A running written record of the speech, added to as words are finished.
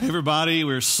Hey everybody,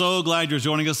 we're so glad you're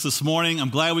joining us this morning.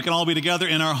 I'm glad we can all be together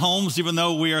in our homes, even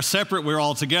though we are separate, we're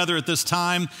all together at this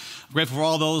time. I'm grateful for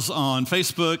all those on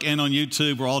Facebook and on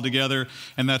YouTube. We're all together,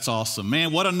 and that's awesome.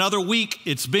 Man, what another week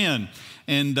it's been.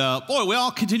 And boy, we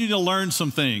all continue to learn some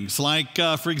things. Like,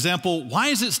 for example, why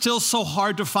is it still so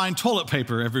hard to find toilet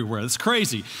paper everywhere? That's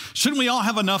crazy. Shouldn't we all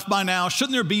have enough by now?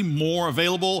 Shouldn't there be more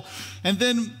available? And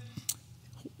then,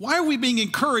 why are we being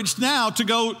encouraged now to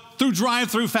go through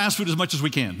drive-through fast food as much as we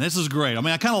can? This is great. I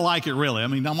mean, I kind of like it, really. I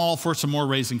mean, I'm all for some more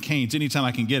Raising Cane's anytime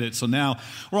I can get it. So now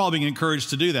we're all being encouraged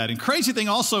to do that. And crazy thing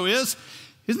also is,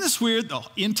 isn't this weird? The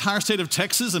entire state of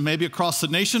Texas and maybe across the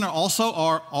nation are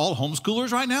all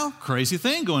homeschoolers right now. Crazy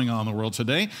thing going on in the world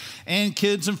today. And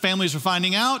kids and families are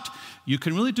finding out you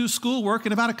can really do schoolwork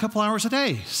in about a couple hours a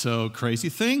day. So crazy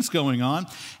things going on.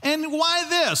 And why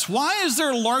this? Why is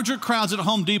there larger crowds at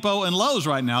Home Depot and Lowe's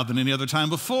right now than any other time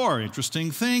before?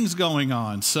 Interesting things going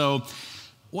on. So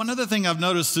one other thing I've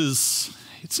noticed is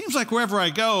it seems like wherever I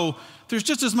go, there's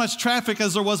just as much traffic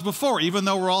as there was before, even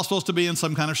though we're all supposed to be in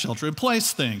some kind of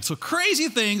shelter-in-place thing. So crazy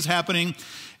things happening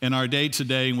in our day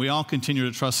today, and we all continue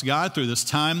to trust God through this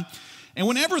time. And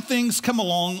whenever things come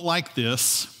along like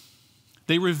this,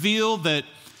 they reveal that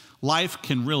life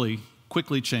can really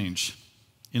quickly change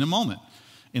in a moment,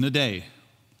 in a day.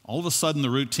 All of a sudden, the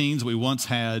routines we once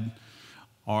had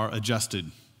are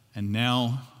adjusted. And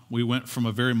now we went from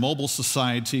a very mobile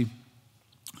society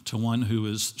to one who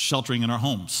is sheltering in our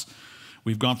homes.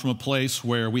 We've gone from a place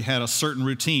where we had a certain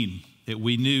routine that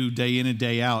we knew day in and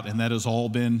day out, and that has all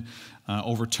been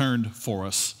overturned for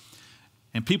us.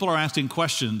 And people are asking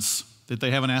questions that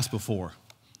they haven't asked before.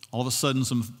 All of a sudden,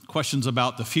 some questions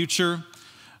about the future,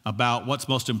 about what's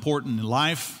most important in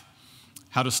life,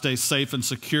 how to stay safe and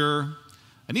secure,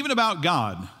 and even about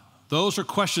God. Those are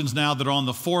questions now that are on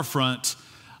the forefront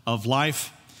of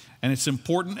life. And it's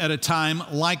important at a time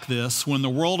like this when the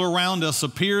world around us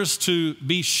appears to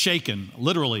be shaken.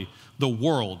 Literally, the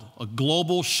world, a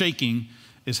global shaking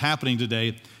is happening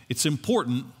today. It's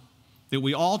important that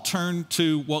we all turn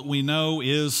to what we know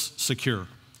is secure,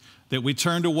 that we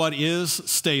turn to what is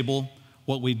stable,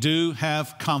 what we do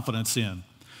have confidence in.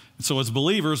 And so as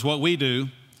believers, what we do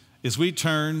is we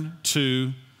turn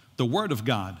to the Word of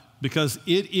God because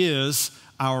it is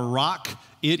our rock,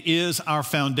 it is our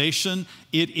foundation,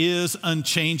 it is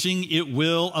unchanging, it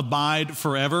will abide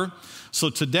forever. So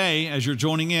today, as you're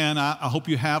joining in, I hope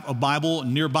you have a Bible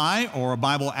nearby or a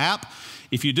Bible app.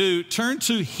 If you do, turn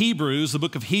to Hebrews, the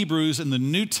book of Hebrews in the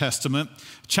New Testament.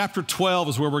 Chapter 12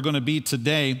 is where we're going to be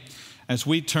today as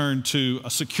we turn to a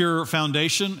secure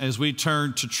foundation, as we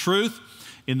turn to truth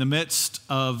in the midst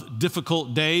of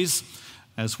difficult days.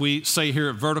 As we say here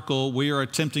at Vertical, we are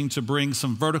attempting to bring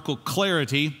some vertical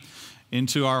clarity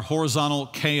into our horizontal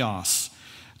chaos.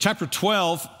 Chapter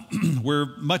 12,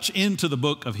 we're much into the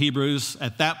book of Hebrews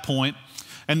at that point,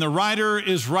 and the writer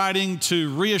is writing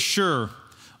to reassure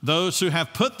those who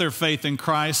have put their faith in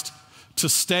Christ to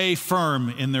stay firm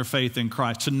in their faith in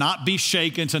Christ, to not be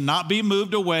shaken, to not be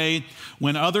moved away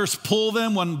when others pull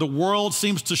them, when the world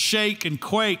seems to shake and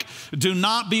quake. Do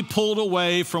not be pulled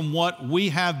away from what we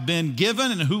have been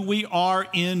given and who we are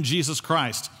in Jesus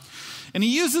Christ. And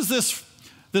he uses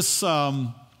this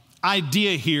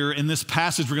idea here in this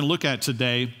passage we're going to look at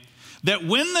today, that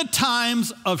when the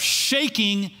times of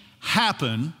shaking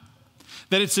happen,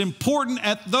 that it's important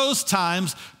at those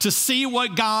times to see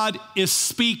what God is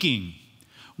speaking.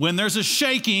 When there's a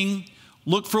shaking,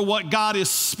 look for what God is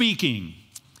speaking.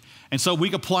 And so we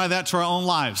can apply that to our own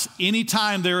lives.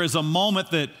 Anytime there is a moment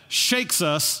that shakes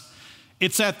us,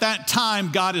 it's at that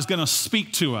time God is going to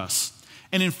speak to us.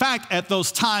 And in fact, at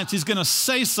those times, he's going to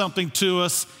say something to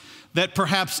us that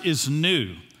perhaps is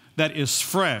new, that is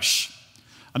fresh.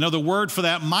 Another word for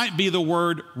that might be the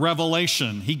word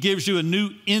revelation. He gives you a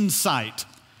new insight.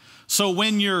 So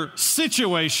when your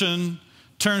situation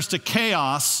turns to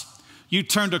chaos, you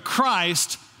turn to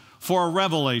Christ for a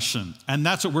revelation. And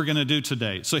that's what we're going to do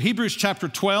today. So Hebrews chapter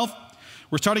 12,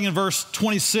 we're starting in verse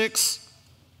 26.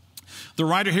 The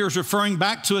writer here is referring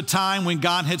back to a time when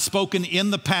God had spoken in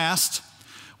the past,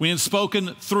 when he had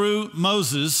spoken through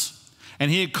Moses, and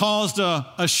he had caused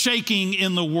a shaking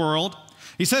in the world.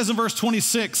 He says in verse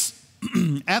 26,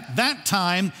 at that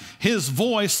time his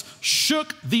voice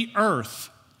shook the earth,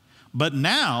 but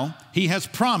now he has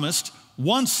promised,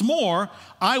 once more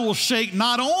I will shake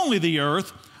not only the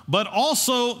earth, but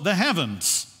also the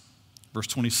heavens. Verse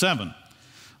 27,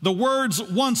 the words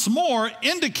once more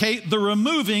indicate the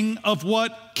removing of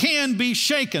what can be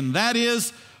shaken, that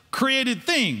is, created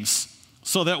things,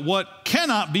 so that what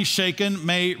cannot be shaken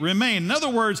may remain. In other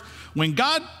words, when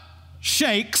God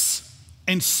shakes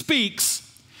and speaks,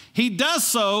 He does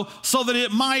so that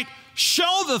it might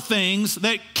show the things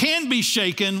that can be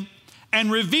shaken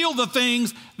and reveal the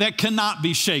things that cannot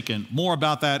be shaken. More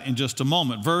about that in just a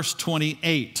moment. Verse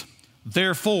 28,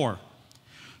 therefore,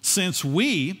 since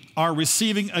we are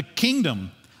receiving a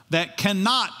kingdom that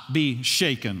cannot be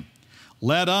shaken,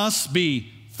 let us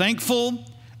be thankful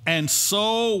and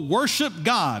so worship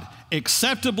God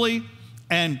acceptably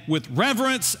and with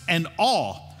reverence and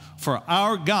awe, for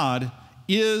our God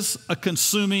is a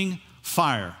consuming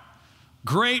fire.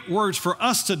 Great words for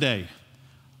us today.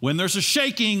 When there's a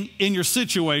shaking in your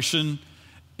situation,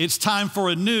 it's time for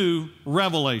a new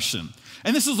revelation.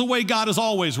 And this is the way God has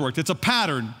always worked. It's a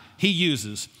pattern he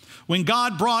uses. When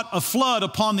God brought a flood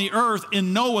upon the earth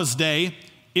in Noah's day,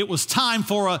 it was time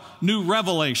for a new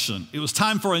revelation. It was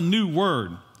time for a new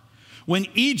word. When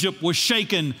Egypt was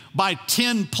shaken by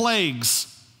 10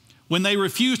 plagues, when they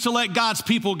refused to let God's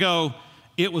people go,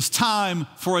 it was time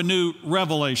for a new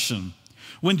revelation.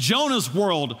 When Jonah's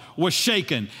world was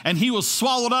shaken and he was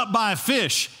swallowed up by a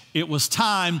fish, it was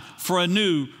time for a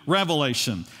new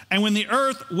revelation. And when the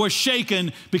earth was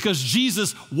shaken because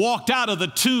Jesus walked out of the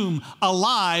tomb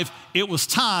alive, it was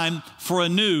time for a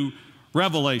new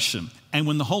revelation. And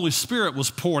when the Holy Spirit was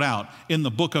poured out in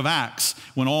the book of Acts,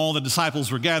 when all the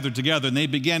disciples were gathered together and they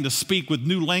began to speak with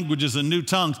new languages and new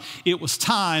tongues, it was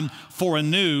time for a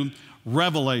new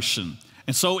revelation.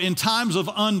 And so in times of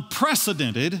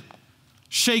unprecedented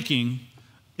shaking,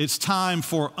 it's time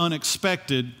for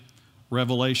unexpected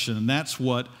revelation. And that's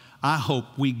what I hope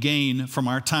we gain from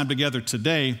our time together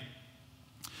today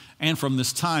and from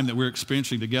this time that we're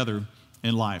experiencing together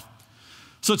in life.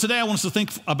 So today I want us to think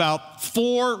about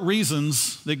 4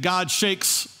 reasons that God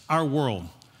shakes our world.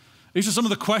 These are some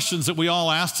of the questions that we all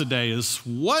ask today is,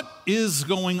 what is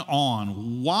going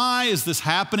on? Why is this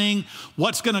happening?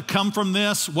 What's going to come from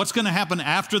this? What's going to happen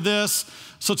after this?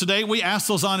 So today we ask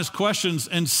those honest questions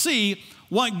and see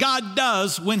what God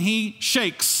does when he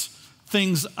shakes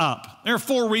things up. There are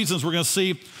 4 reasons we're going to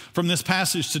see from this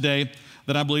passage today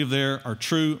that I believe there are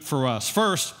true for us.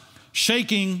 First,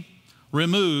 shaking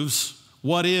removes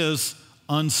what is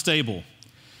unstable.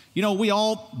 You know, we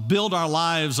all build our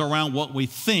lives around what we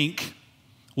think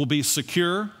will be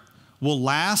secure, will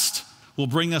last, will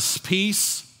bring us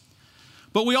peace.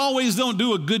 But we always don't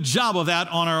do a good job of that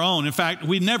on our own. In fact,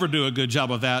 we never do a good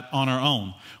job of that on our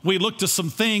own. We look to some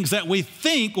things that we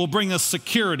think will bring us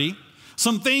security,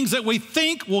 some things that we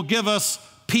think will give us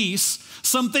peace,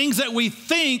 some things that we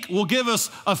think will give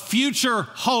us a future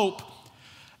hope.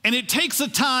 And it takes a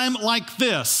time like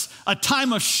this, a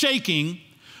time of shaking,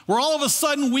 where all of a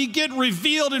sudden we get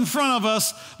revealed in front of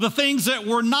us the things that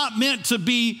were not meant to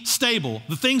be stable,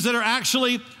 the things that are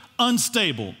actually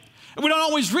unstable. And we don't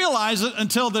always realize it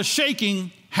until the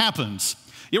shaking happens.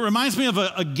 It reminds me of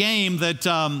a game that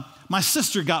my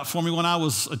sister got for me when I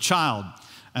was a child.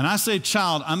 And I say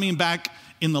child, I mean back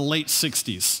in the late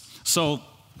 60s. So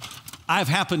I've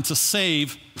happened to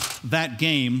save that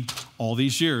game all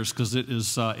these years because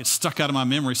it's stuck out of my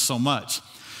memory so much.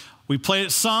 We played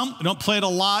it some, we don't play it a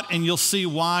lot, and you'll see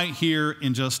why here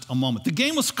in just a moment. The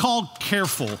game was called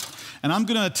Careful, and I'm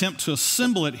going to attempt to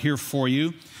assemble it here for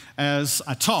you as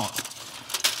I talk.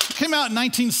 It came out in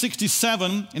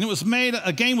 1967, and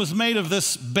a game was made of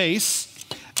this base,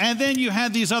 and then you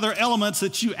had these other elements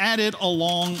that you added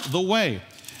along the way.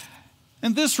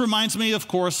 And this reminds me, of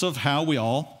course, of how we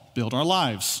all build our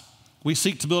lives. We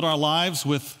seek to build our lives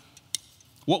with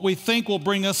what we think will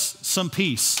bring us some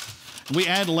peace. We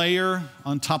add layer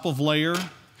on top of layer.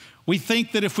 We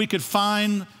think that if we could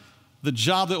find the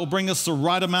job that will bring us the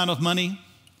right amount of money,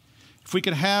 if we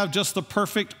could have just the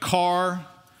perfect car,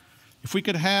 if we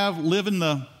could live in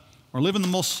the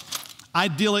most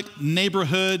idyllic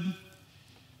neighborhood,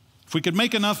 if we could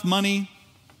make enough money,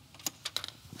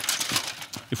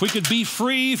 if we could be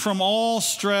free from all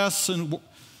stress and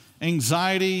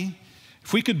anxiety,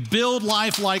 if we could build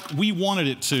life like we wanted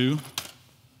it to,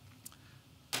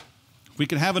 if we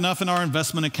could have enough in our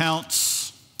investment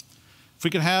accounts, if we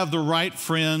could have the right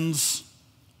friends,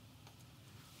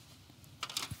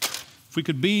 if we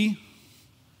could be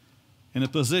in a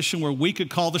position where we could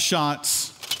call the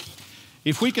shots,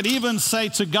 if we could even say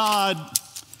to God,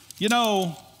 you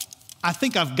know, I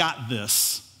think I've got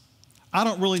this. I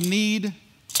don't really need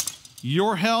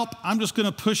your help. I'm just going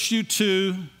to push you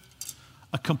to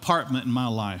a compartment in my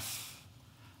life.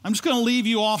 I'm just going to leave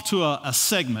you off to a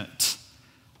segment.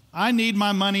 I need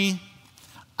my money.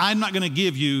 I'm not going to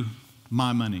give you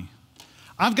my money.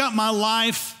 I've got my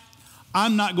life.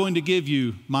 I'm not going to give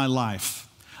you my life.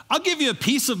 I'll give you a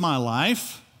piece of my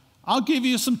life. I'll give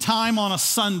you some time on a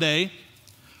Sunday.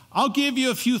 I'll give you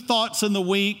a few thoughts in the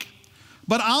week.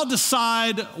 but I'll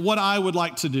decide what I would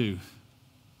like to do.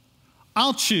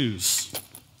 I'll choose.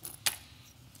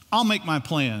 I'll make my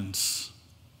plans.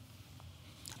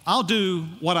 I'll do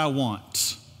what I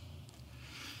want.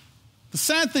 The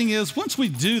sad thing is, once we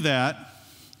do that,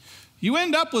 you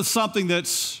end up with something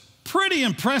that's pretty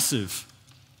impressive,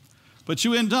 but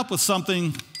you end up with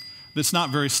something that's not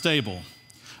very stable.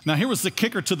 Now, here was the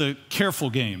kicker to the careful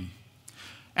game.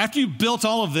 After you built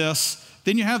all of this,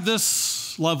 then you have this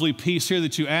lovely piece here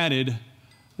that you added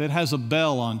that has a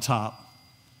bell on top.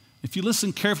 If you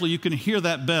listen carefully, you can hear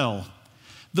that bell.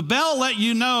 The bell let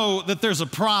you know that there's a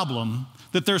problem,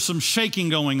 that there's some shaking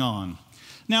going on.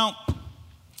 Now,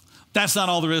 that's not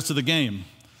all there is to the game.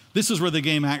 This is where the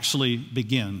game actually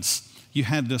begins. You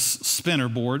had this spinner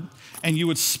board, and you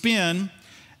would spin,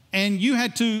 and you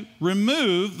had to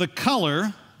remove the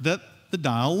color that the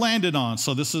dial landed on.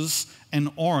 So this is an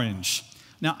orange.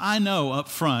 Now, I know up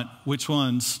front which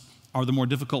ones are the more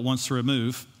difficult ones to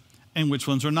remove and which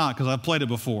ones are not, because I've played it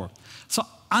before. So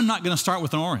I'm not going to start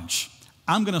with an orange.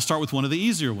 I'm going to start with one of the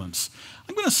easier ones.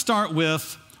 I'm going to start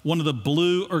with one of the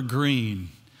blue or green.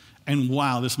 And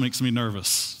wow, this makes me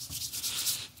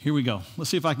nervous. Here we go.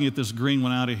 Let's see if I can get this green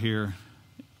one out of here.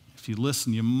 If you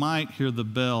listen, you might hear the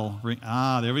bell ring.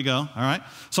 There we go. All right.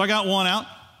 So I got one out.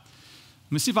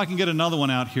 Let me see if I can get another one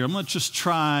out here. I'm going to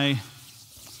try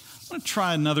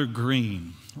another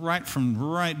green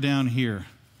right down here.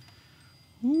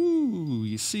 Ooh,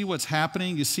 you see what's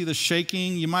happening? You see the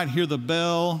shaking? You might hear the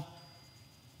bell.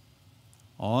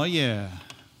 Oh, yeah.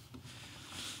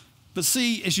 But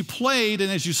see, as you played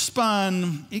and as you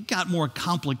spun, it got more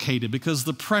complicated because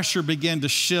the pressure began to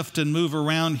shift and move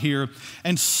around here.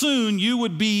 And soon you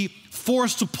would be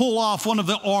forced to pull off one of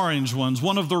the orange ones,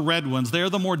 one of the red ones. They're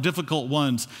the more difficult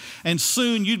ones. And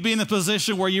soon you'd be in a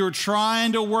position where you were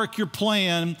trying to work your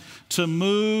plan to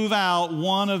move out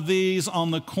one of these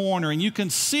on the corner. And you can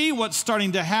see what's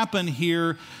starting to happen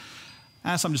here.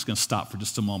 So I'm just going to stop for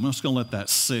just a moment. I'm just going to let that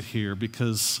sit here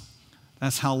because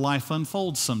that's how life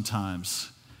unfolds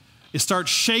sometimes. It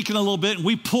starts shaking a little bit, and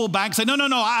we pull back and say, no,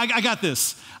 I got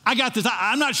this. I got this.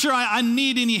 I'm not sure I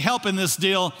need any help in this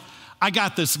deal. I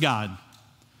got this, God.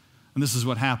 And this is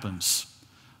what happens.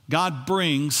 God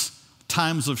brings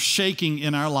times of shaking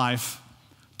in our life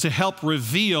to help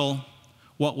reveal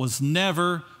what was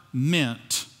never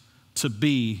meant to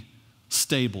be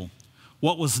stable.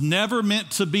 What was never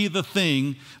meant to be the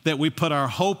thing that we put our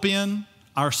hope in,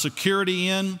 our security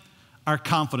in, our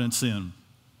confidence in.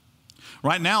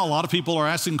 Right now, a lot of people are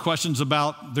asking questions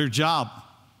about their job,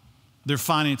 their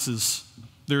finances,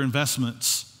 their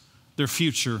investments, their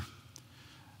future,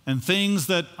 and things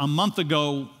that a month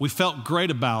ago we felt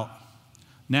great about,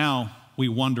 now we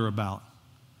wonder about.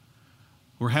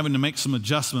 We're having to make some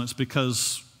adjustments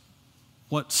because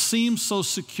what seems so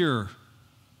secure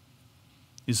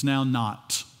is now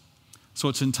not. So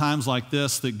it's in times like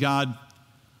this that God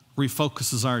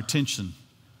refocuses our attention,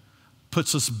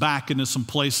 puts us back into some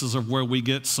places of where we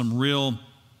get some real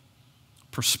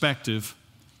perspective,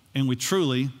 and we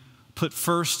truly put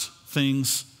first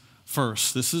things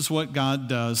first. This is what God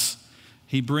does.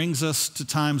 He brings us to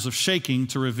times of shaking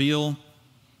to reveal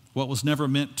what was never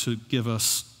meant to give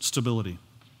us stability.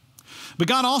 But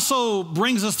God also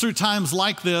brings us through times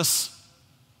like this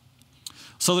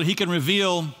so that He can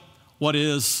reveal what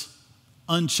is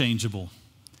unchangeable.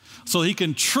 So He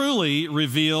can truly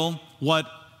reveal what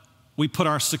we put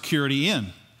our security in,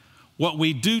 what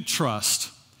we do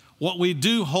trust, what we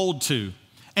do hold to.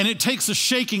 And it takes a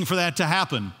shaking for that to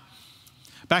happen.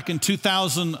 Back in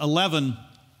 2011,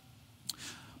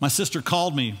 my sister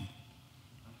called me.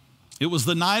 It was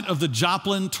the night of the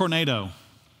Joplin tornado.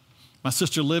 My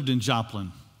sister lived in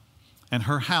Joplin, and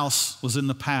her house was in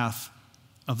the path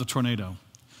of the tornado.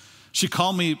 She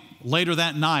called me later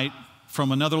that night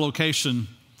from another location,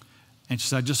 and she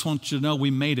said, I just want you to know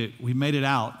we made it. We made it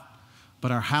out.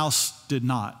 But our house did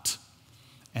not.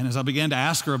 And as I began to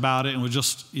ask her about it and was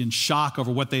just in shock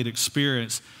over what they'd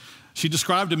experienced, she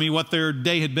described to me what their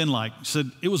day had been like. She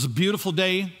said, it was a beautiful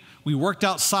day. We worked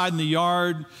outside in the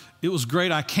yard. It was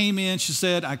great. I came in, she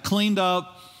said, I cleaned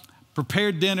up,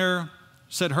 prepared dinner,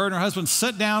 said her and her husband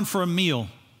sat down for a meal.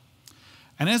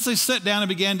 And as they sat down and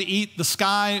began to eat, the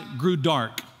sky grew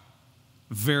dark,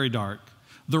 very dark.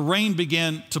 The rain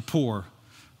began to pour.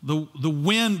 The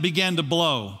wind began to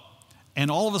blow. And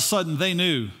all of a sudden they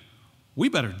knew, we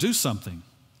better do something.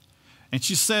 And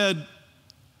she said,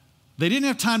 they didn't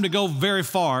have time to go very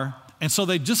far, and so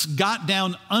they just got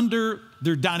down under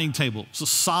their dining table. It's a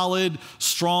solid,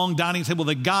 strong dining table.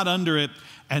 They got under it,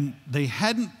 and they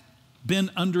hadn't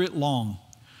been under it long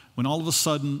when all of a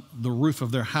sudden the roof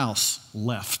of their house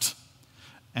left.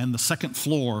 and the second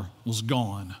floor was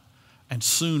gone. And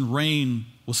soon rain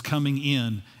was coming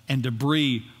in and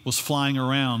debris was flying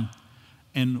around.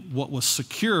 And what was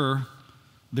secure,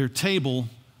 their table,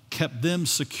 kept them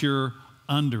secure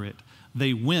under it.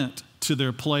 They went to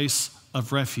their place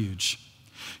of refuge.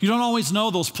 You don't always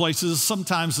know those places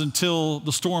sometimes until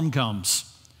the storm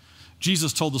comes.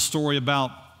 Jesus told the story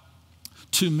about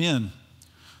two men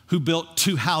who built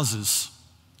two houses.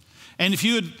 And if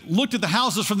you had looked at the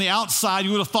houses from the outside,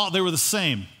 you would have thought they were the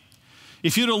same.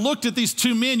 If you'd have looked at these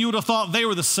two men, you would have thought they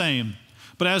were the same.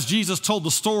 But as Jesus told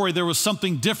the story, there was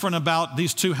something different about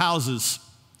these two houses.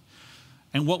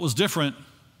 And what was different,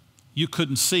 you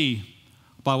couldn't see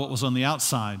by what was on the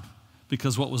outside,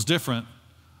 because what was different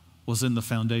was in the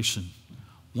foundation.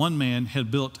 One man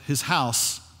had built his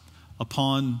house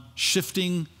upon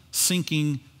shifting,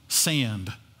 sinking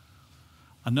sand.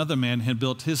 Another man had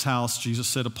built his house, Jesus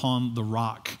said, upon the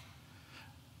rock.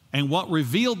 And what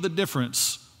revealed the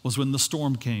difference was when the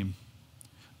storm came,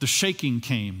 the shaking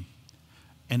came,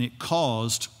 and it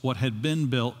caused what had been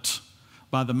built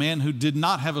by the man who did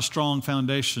not have a strong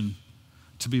foundation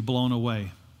to be blown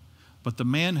away. But the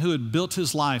man who had built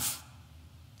his life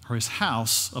or his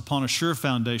house upon a sure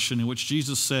foundation, in which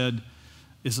Jesus said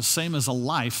is the same as a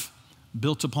life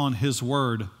built upon his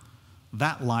word,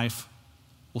 that life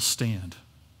will stand.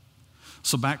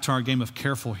 So back to our game of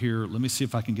careful here. Let me see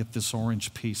if I can get this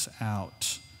orange piece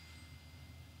out.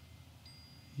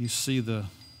 You see the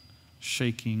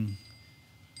shaking.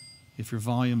 If your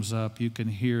volume's up, you can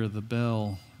hear the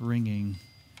bell ringing.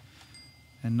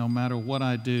 And no matter what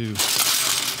I do,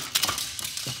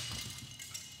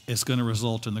 it's going to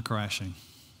result in the crashing.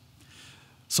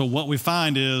 So what we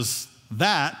find is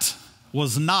that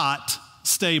was not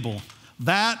stable.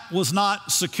 That was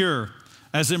not secure.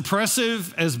 As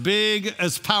impressive, as big,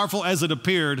 as powerful as it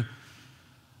appeared,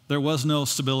 there was no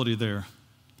stability there.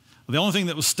 The only thing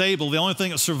that was stable, the only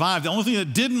thing that survived, the only thing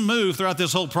that didn't move throughout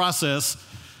this whole process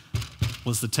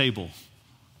was the table.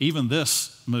 Even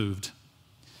this moved.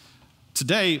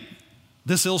 Today,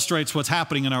 this illustrates what's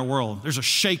happening in our world. There's a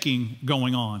shaking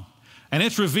going on, and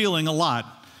it's revealing a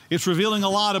lot. It's revealing a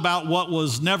lot about what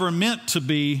was never meant to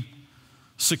be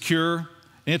secure,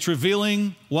 and it's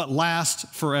revealing what lasts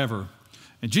forever.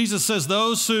 And Jesus says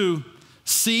those who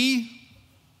see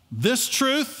this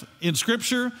truth in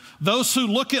Scripture, those who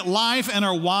look at life and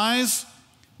are wise,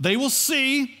 they will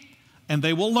see and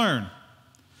they will learn.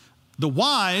 The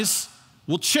wise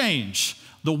will change.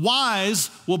 The wise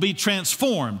will be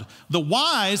transformed. The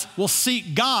wise will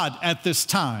seek God at this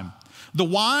time. The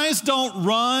wise don't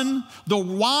run. The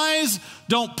wise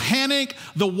don't panic.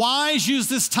 The wise use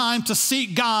this time to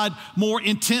seek God more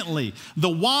intently. The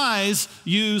wise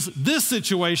use this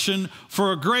situation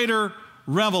for a greater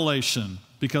revelation,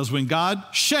 because when God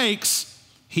shakes,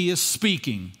 he is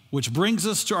speaking, which brings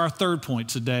us to our third point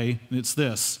today, and it's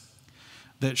this,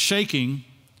 that shaking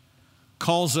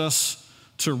calls us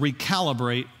to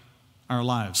recalibrate our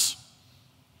lives.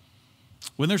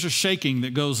 When there's a shaking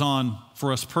that goes on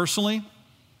for us personally,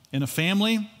 in a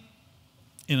family,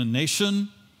 in a nation,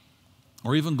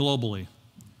 or even globally,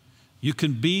 you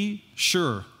can be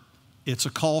sure it's a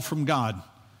call from God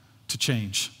to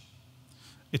change.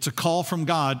 It's a call from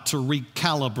God to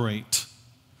recalibrate,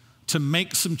 to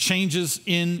make some changes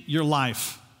in your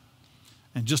life.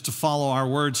 And just to follow our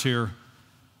words here,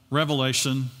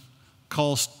 Revelation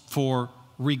calls for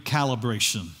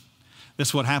recalibration.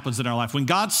 That's what happens in our life. When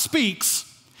God speaks,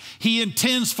 he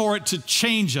intends for it to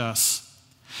change us.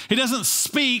 He doesn't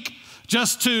speak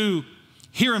just to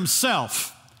hear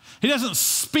himself. He doesn't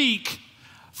speak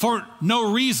for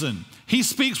no reason. He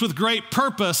speaks with great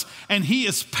purpose, and he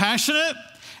is passionate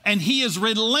and he is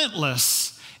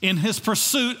relentless in his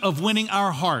pursuit of winning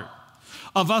our heart,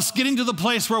 of us getting to the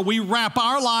place where we wrap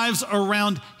our lives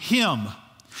around him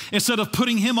instead of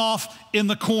putting him off in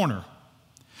the corner.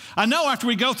 I know after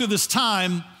we go through this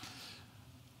time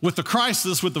with the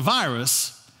crisis, with the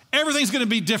virus, everything's going to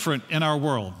be different in our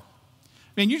world.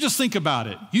 I mean, you just think about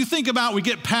it. You think about we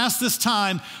get past this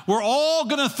time, we're all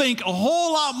going to think a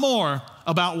whole lot more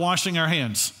about washing our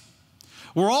hands.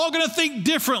 We're all going to think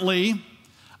differently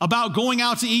about going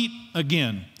out to eat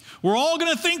again. We're all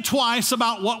going to think twice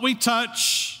about what we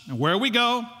touch and where we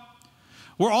go.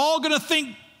 We're all going to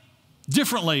think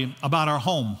differently about our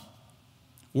home.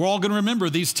 We're all going to remember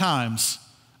these times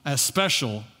as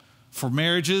special for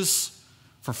marriages,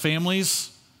 for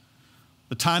families,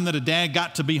 the time that a dad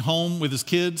got to be home with his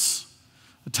kids,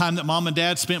 the time that mom and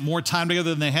dad spent more time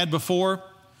together than they had before,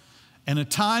 and a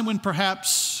time when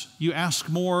perhaps you ask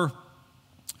more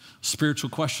spiritual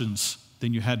questions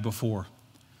than you had before.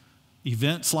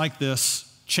 Events like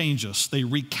this change us. They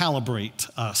recalibrate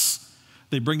us.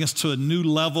 They bring us to a new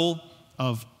level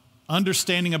of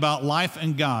understanding about life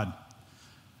and God.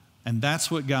 And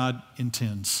that's what God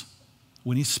intends.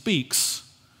 When he speaks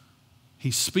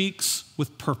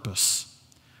with purpose.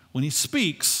 When he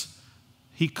speaks,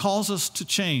 he calls us to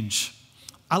change.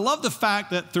 I love the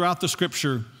fact that throughout the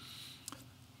scripture,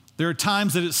 there are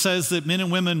times that it says that men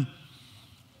and women,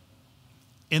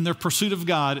 in their pursuit of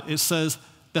God, it says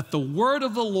that the word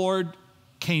of the Lord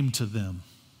came to them.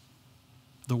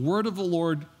 The word of the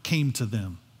Lord came to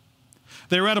them.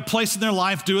 They were at a place in their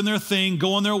life doing their thing,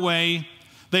 going their way.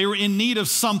 They were in need of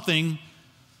something.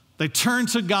 They turned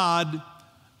to God,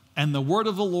 and the word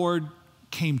of the Lord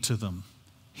came to them.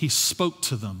 He spoke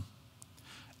to them.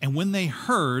 And when they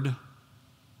heard,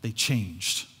 they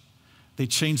changed. They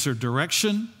changed their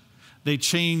direction. They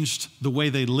changed the way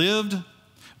they lived.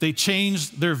 They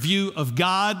changed their view of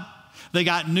God. They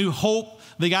got new hope.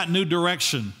 They got new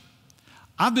direction.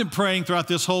 I've been praying throughout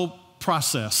this whole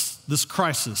process, this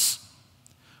crisis,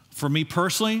 for me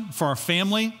personally, for our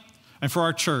family, and for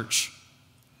our church,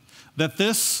 that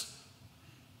this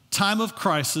time of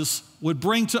crisis would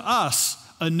bring to us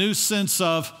a new sense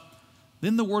of,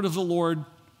 then the word of the Lord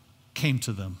came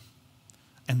to them,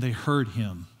 and they heard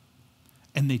him,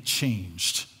 and they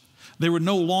changed. They were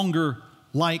no longer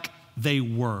like they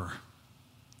were.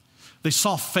 They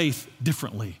saw faith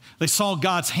differently. They saw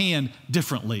God's hand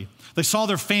differently. They saw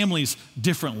their families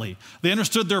differently. They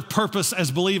understood their purpose as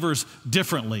believers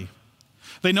differently.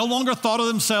 They no longer thought of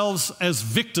themselves as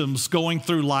victims going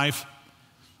through life.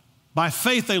 By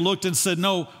faith, they looked and said,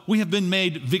 no, we have been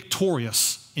made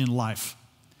victorious in life.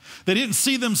 They didn't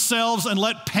see themselves and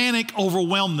let panic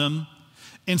overwhelm them.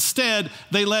 Instead,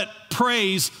 they let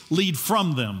praise lead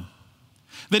from them.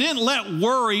 They didn't let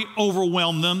worry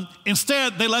overwhelm them.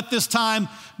 Instead, they let this time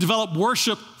develop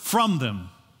worship from them.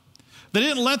 They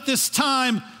didn't let this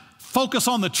time focus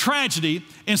on the tragedy.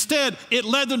 Instead, it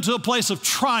led them to a place of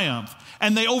triumph,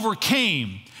 and they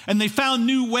overcame, and they found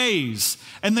new ways,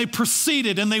 and they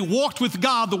proceeded, and they walked with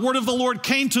God. The word of the Lord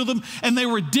came to them, and they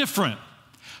were different.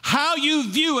 How you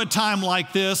view a time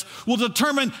like this will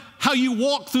determine how you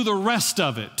walk through the rest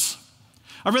of it.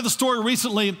 I read the story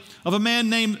recently of a man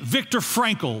named Viktor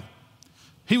Frankl.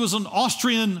 He was an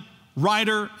Austrian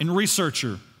writer and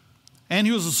researcher, and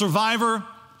he was a survivor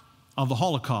of the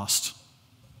Holocaust.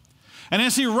 And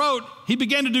as he wrote, he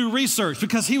began to do research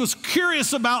because he was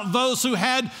curious about those who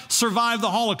had survived the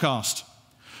Holocaust.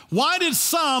 Why did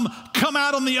some come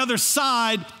out on the other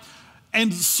side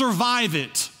and survive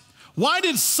it? Why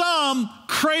did some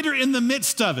crater in the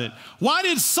midst of it? Why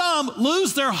did some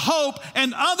lose their hope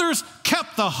and others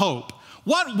kept the hope?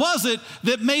 What was it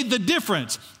that made the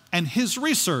difference? And his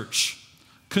research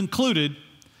concluded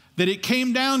that it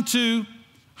came down to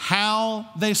how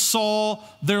they saw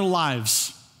their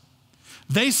lives.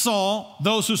 They saw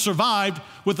those who survived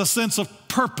with a sense of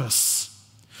purpose,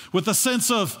 with a sense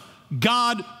of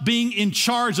God being in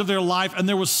charge of their life, and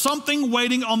there was something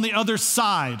waiting on the other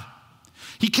side.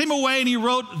 He came away and he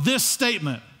wrote this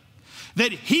statement,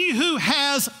 that he who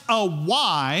has a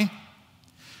why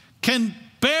can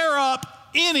bear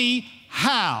up any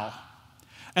how.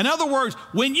 In other words,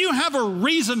 when you have a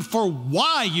reason for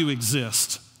why you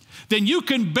exist, then you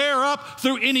can bear up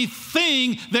through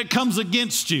anything that comes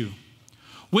against you.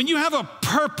 When you have a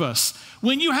purpose,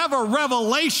 when you have a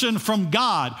revelation from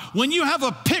God, when you have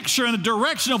a picture and a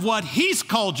direction of what He's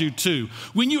called you to,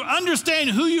 when you understand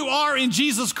who you are in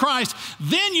Jesus Christ,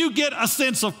 then you get a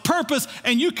sense of purpose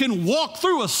and you can walk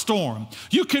through a storm.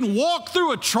 You can walk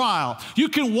through a trial. You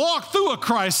can walk through a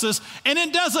crisis, and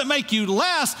it doesn't make you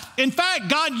less. In fact,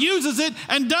 God uses it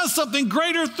and does something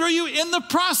greater through you in the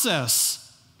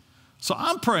process. So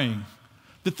I'm praying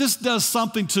that this does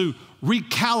something to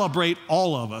recalibrate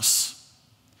all of us,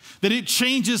 that it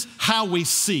changes how we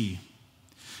see,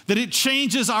 that it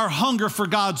changes our hunger for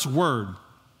God's word,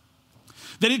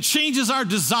 that it changes our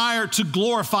desire to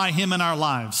glorify Him in our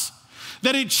lives,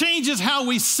 that it changes how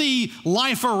we see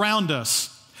life around us.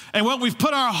 And what we've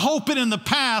put our hope in the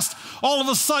past, all of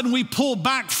a sudden we pull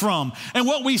back from. And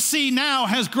what we see now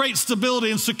has great stability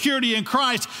and security in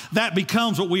Christ. That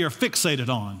becomes what we are fixated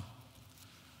on.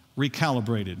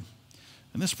 Recalibrated.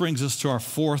 And this brings us to our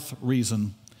fourth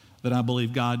reason that I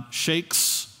believe God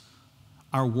shakes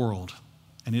our world.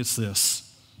 And it's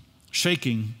this: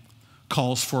 shaking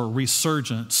calls for a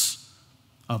resurgence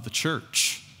of the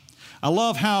church. I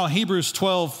love how Hebrews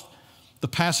 12, the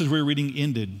passage we were reading,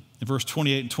 ended. In verse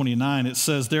 28 and 29, it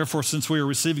says, "Therefore, since we are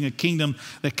receiving a kingdom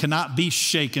that cannot be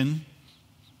shaken,"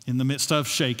 in the midst of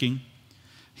shaking,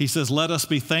 he says, "let us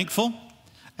be thankful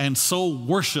and so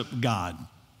worship God."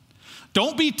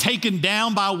 Don't be taken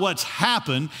down by what's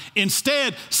happened.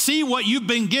 Instead, see what you've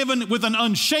been given with an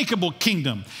unshakable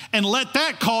kingdom, and let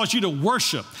that cause you to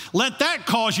worship. Let that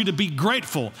cause you to be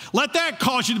grateful. Let that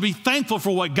cause you to be thankful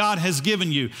for what God has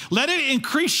given you. Let it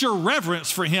increase your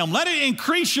reverence for him. Let it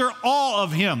increase your awe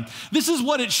of him. This is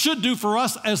what it should do for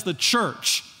us as the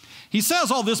church. He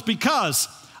says all this because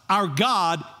our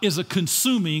God is a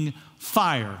consuming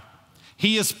fire.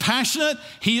 He is passionate.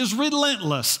 He is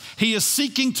relentless. He is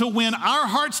seeking to win our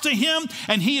hearts to him,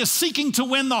 and he is seeking to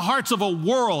win the hearts of a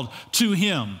world to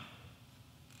him.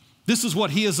 This is what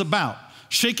he is about.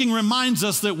 Shaking reminds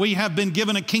us that we have been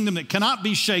given a kingdom that cannot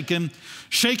be shaken.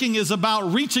 Shaking is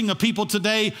about reaching a people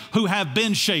today who have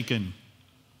been shaken.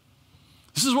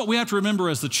 This is what we have to remember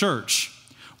as the church.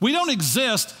 We don't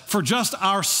exist for just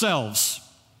ourselves.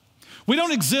 We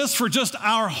don't exist for just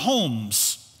our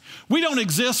homes. We don't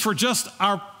exist for just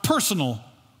our personal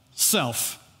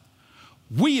self.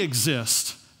 We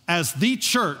exist as the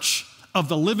church of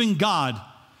the living God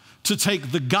to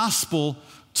take the gospel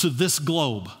to this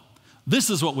globe. This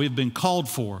is what we've been called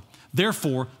for.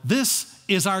 Therefore, this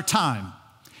is our time.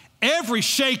 Every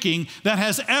shaking that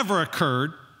has ever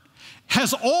occurred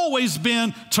has always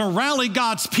been to rally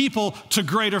God's people to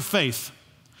greater faith,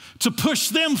 to push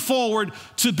them forward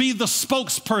to be the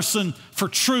spokesperson for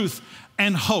truth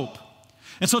and hope.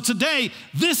 And so today,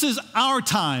 this is our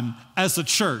time as a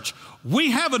church.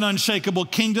 We have an unshakable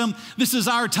kingdom. This is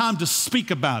our time to speak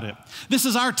about it. This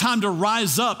is our time to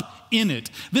rise up in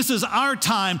it. This is our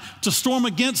time to storm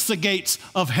against the gates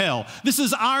of hell. This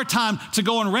is our time to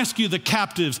go and rescue the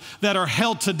captives that are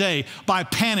held today by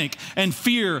panic and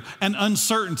fear and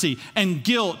uncertainty and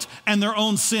guilt and their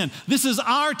own sin. This is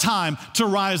our time to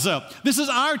rise up. This is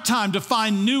our time to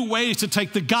find new ways to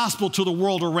take the gospel to the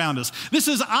world around us. This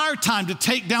is our time to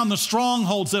take down the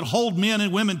strongholds that hold men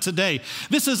and women today.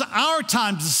 This is our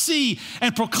time to see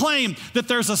and proclaim that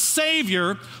there's a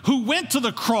Savior who went to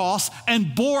the cross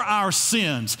and bore our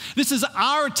sins. This is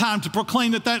our time to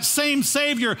proclaim that that same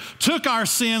Savior took our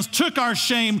sins, took our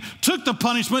shame, took the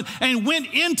punishment, and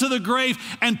went into the grave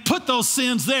and put those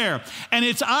sins there. And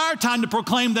it's our time to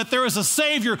proclaim that there is a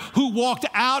Savior who walked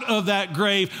out of that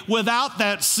grave without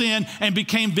that sin and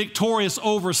became victorious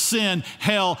over sin,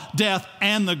 hell, death,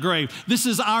 and the grave. This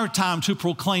is our time to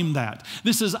proclaim that.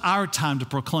 This is our time to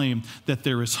proclaim that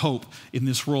there is hope in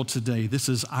this world today. This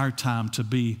is our time to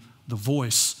be the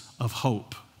voice of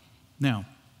hope. Now,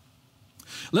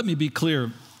 let me be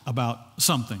clear about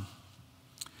something.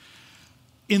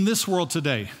 In this world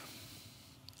today,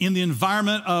 in the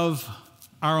environment of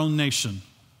our own nation,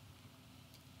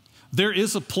 there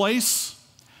is a place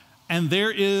and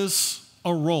there is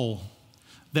a role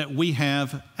that we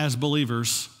have as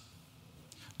believers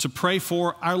to pray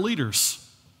for our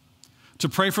leaders, to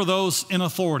pray for those in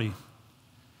authority.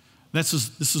 This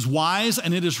is wise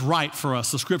and it is right for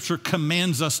us. The scripture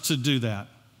commands us to do that.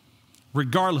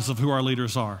 Regardless of who our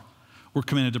leaders are, we're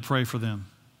commanded to pray for them.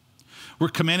 We're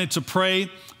commanded to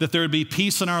pray that there would be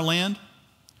peace in our land.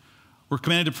 We're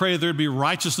commanded to pray that there would be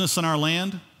righteousness in our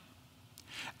land.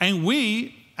 And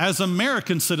we, as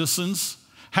American citizens,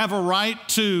 have a right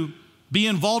to be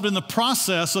involved in the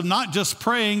process of not just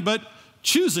praying, but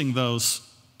choosing those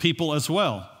people as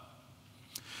well.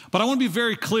 But I want to be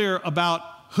very clear about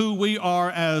who we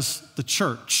are as the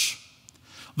church.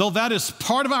 Though that is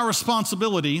part of our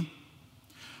responsibility,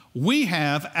 we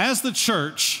have, as the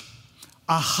church,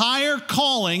 a higher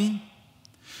calling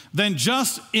than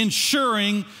just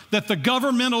ensuring that the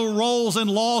governmental roles and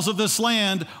laws of this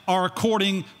land are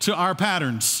according to our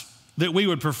patterns that we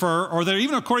would prefer, or they're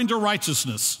even according to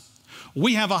righteousness.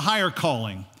 We have a higher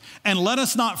calling. And let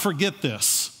us not forget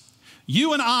this.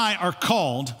 You and I are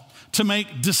called to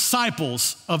make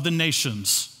disciples of the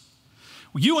nations.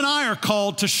 You and I are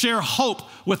called to share hope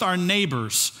with our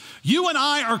neighbors. You and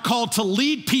I are called to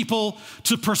lead people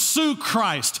to pursue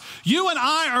Christ. You and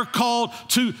I are called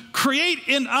to create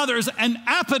in others an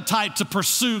appetite to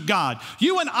pursue God.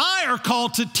 You and I are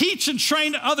called to teach and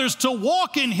train others to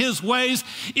walk in his ways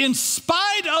in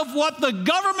spite of what the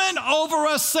government over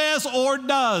us says or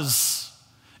does.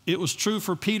 It was true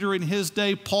for Peter in his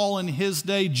day, Paul in his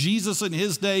day, Jesus in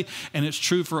his day, and it's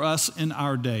true for us in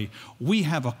our day. We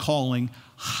have a calling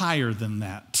higher than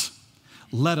that.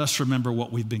 Let us remember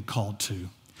what we've been called to.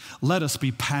 Let us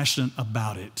be passionate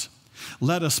about it.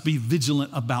 Let us be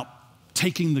vigilant about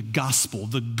taking the gospel,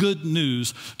 the good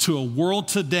news, to a world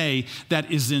today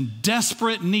that is in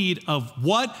desperate need of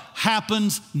what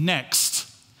happens next,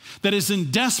 that is in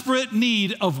desperate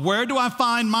need of where do I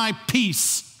find my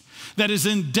peace, that is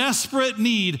in desperate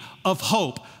need of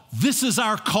hope. This is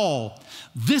our call.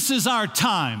 This is our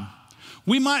time.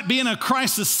 We might be in a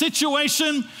crisis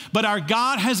situation, but our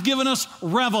God has given us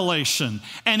revelation.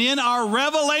 And in our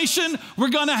revelation,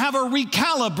 we're going to have a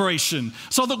recalibration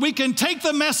so that we can take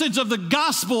the message of the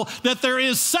gospel that there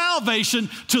is salvation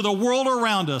to the world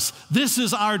around us. This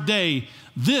is our day.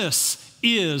 This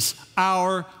is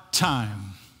our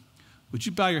time. Would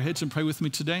you bow your heads and pray with me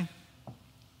today?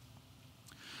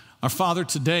 Our Father,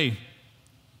 today,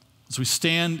 as we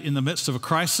stand in the midst of a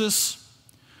crisis,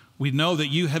 we know that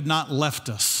you have not left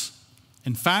us.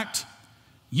 In fact,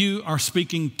 you are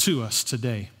speaking to us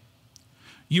today.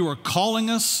 You are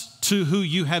calling us to who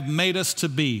you have made us to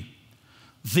be,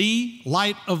 the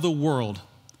light of the world,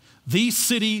 the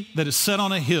city that is set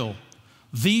on a hill,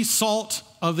 the salt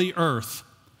of the earth,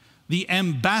 the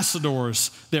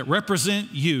ambassadors that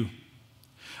represent you.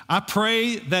 I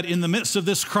pray that in the midst of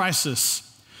this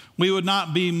crisis, we would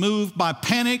not be moved by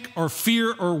panic or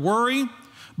fear or worry,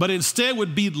 but instead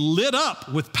would be lit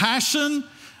up with passion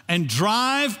and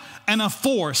drive and a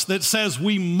force that says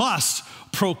we must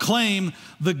proclaim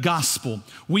the gospel.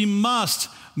 We must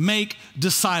make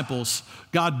disciples.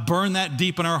 God, burn that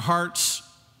deep in our hearts.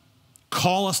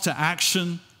 Call us to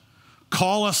action.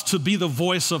 Call us to be the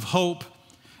voice of hope.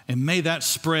 And may that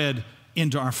spread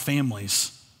into our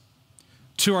families,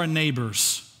 to our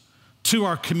neighbors, to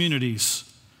our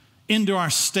communities, into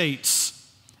our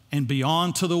states, and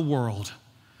beyond to the world.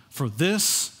 For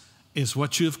this is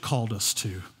what you have called us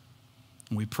to.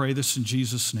 And we pray this in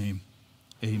Jesus' name.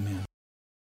 Amen.